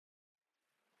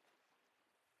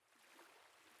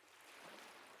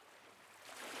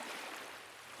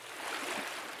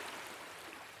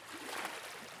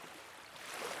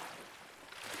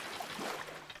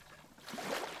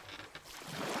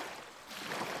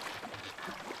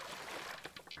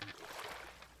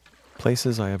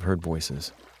Places I Have Heard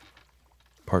Voices,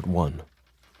 Part 1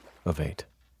 of 8.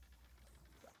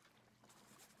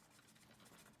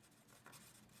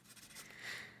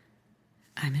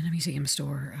 I'm in a museum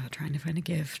store trying to find a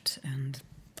gift and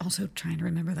also trying to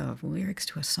remember the lyrics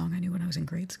to a song I knew when I was in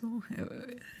grade school.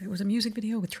 It was a music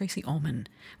video with Tracy Ullman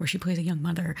where she plays a young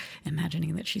mother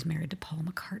imagining that she's married to Paul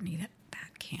McCartney.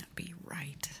 That can't be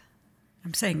right.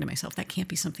 I'm saying to myself, that can't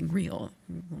be something real.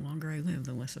 The longer I live,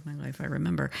 the less of my life I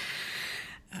remember.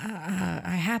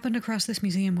 I happened across this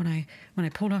museum when I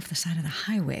pulled off the side of the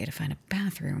highway to find a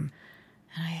bathroom,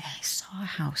 and I saw a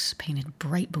house painted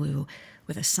bright blue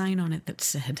with a sign on it that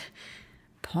said,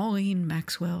 Pauline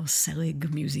Maxwell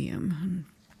Selig Museum. And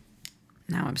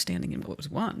now I'm standing in what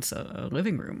was once a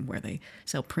living room where they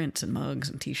sell prints and mugs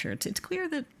and t-shirts. It's clear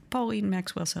that Pauline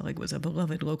Maxwell Selig was a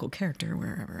beloved local character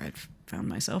wherever I'd found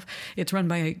myself. It's run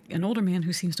by an older man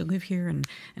who seems to live here and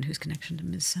whose connection to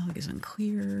Ms. Selig is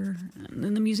unclear. And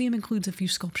then the museum includes a few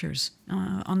sculptures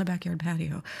on the backyard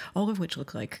patio, all of which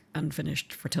look like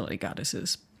unfinished fertility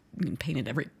goddesses, painted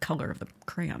every color of the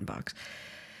crayon box,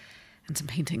 and some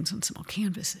paintings on small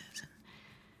canvases.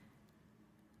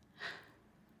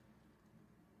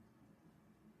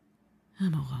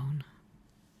 I'm alone.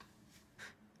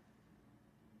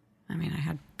 I mean, I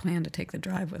had planned to take the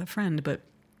drive with a friend, but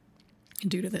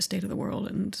due to the state of the world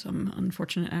and some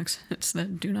unfortunate accidents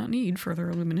that do not need further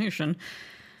illumination,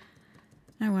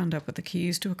 I wound up with the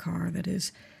keys to a car that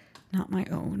is not my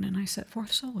own, and I set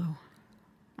forth solo.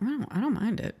 I don't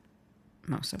mind it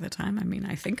most of the time. I mean,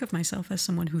 I think of myself as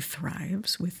someone who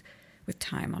thrives with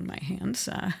time on my hands.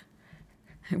 I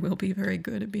will be very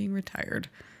good at being retired.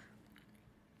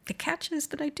 The catch is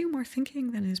that I do more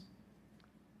thinking than is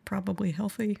probably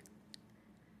healthy.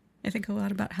 I think a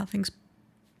lot about how things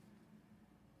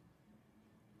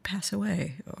pass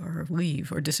away or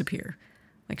leave or disappear,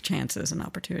 like chances and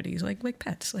opportunities, like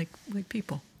pets, like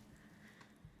people.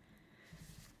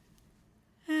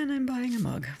 And I'm buying a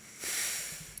mug.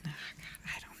 Oh, God,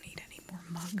 I don't need any more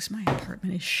mugs. My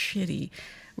apartment is shitty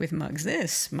with mugs.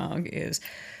 This mug is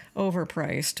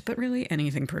overpriced, but really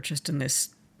anything purchased in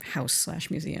this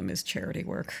house/museum is charity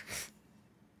work.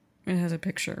 It has a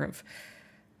picture of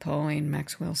Pauline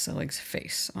Maxwell Selig's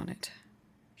face on it.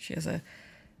 She has a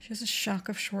shock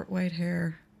of short white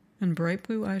hair and bright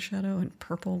blue eyeshadow and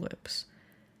purple lips.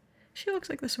 She looks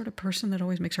like the sort of person that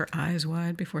always makes her eyes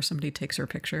wide before somebody takes her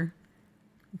picture.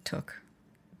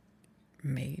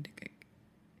 Made.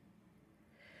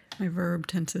 My verb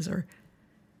tenses are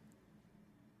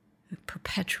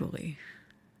perpetually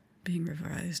being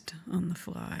revised on the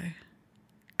fly.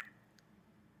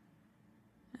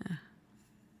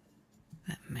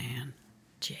 That man,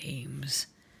 James,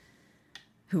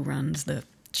 who runs the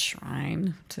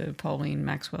shrine to Pauline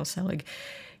Maxwell Selig,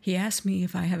 he asked me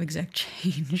if I have exact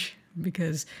change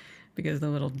because the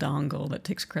little dongle that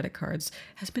takes credit cards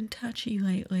has been touchy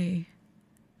lately.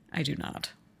 I do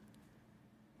not.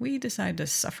 We decide to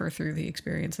suffer through the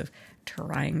experience of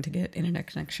trying to get internet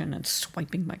connection and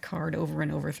swiping my card over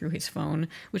and over through his phone,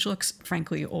 which looks,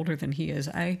 frankly, older than he is.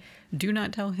 I do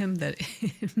not tell him that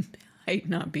it might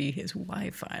not be his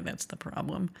Wi-Fi. That's the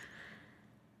problem.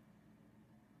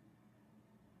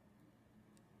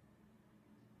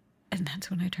 And that's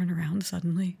when I turn around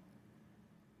suddenly.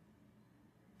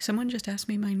 Someone just asked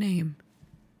me my name.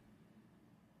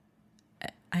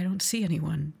 I don't see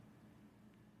anyone.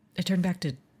 I turn back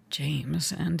to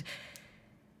James, and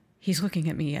he's looking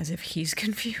at me as if he's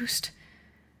confused.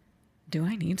 Do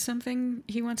I need something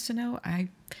he wants to know? I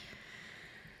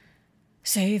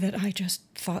say that I just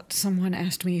thought someone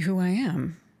asked me who I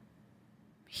am.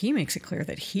 He makes it clear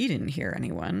that he didn't hear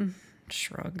anyone.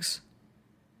 Shrugs.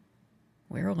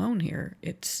 We're alone here.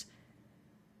 It's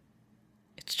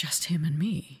just him and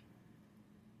me.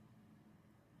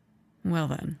 Well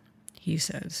then, he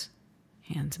says,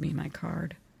 hands me my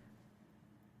card.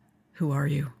 Who are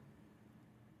you?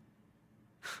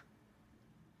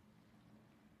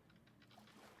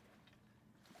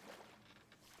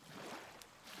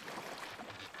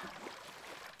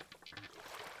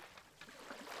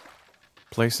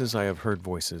 Places I Have Heard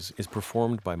Voices is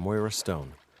performed by Moira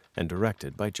Stone and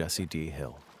directed by Jesse D.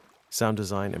 Hill. Sound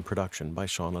design and production by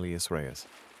Sean Elias Reyes.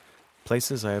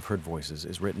 Places I Have Heard Voices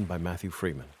is written by Matthew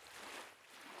Freeman.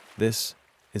 This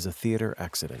is a Theater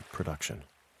Accident production.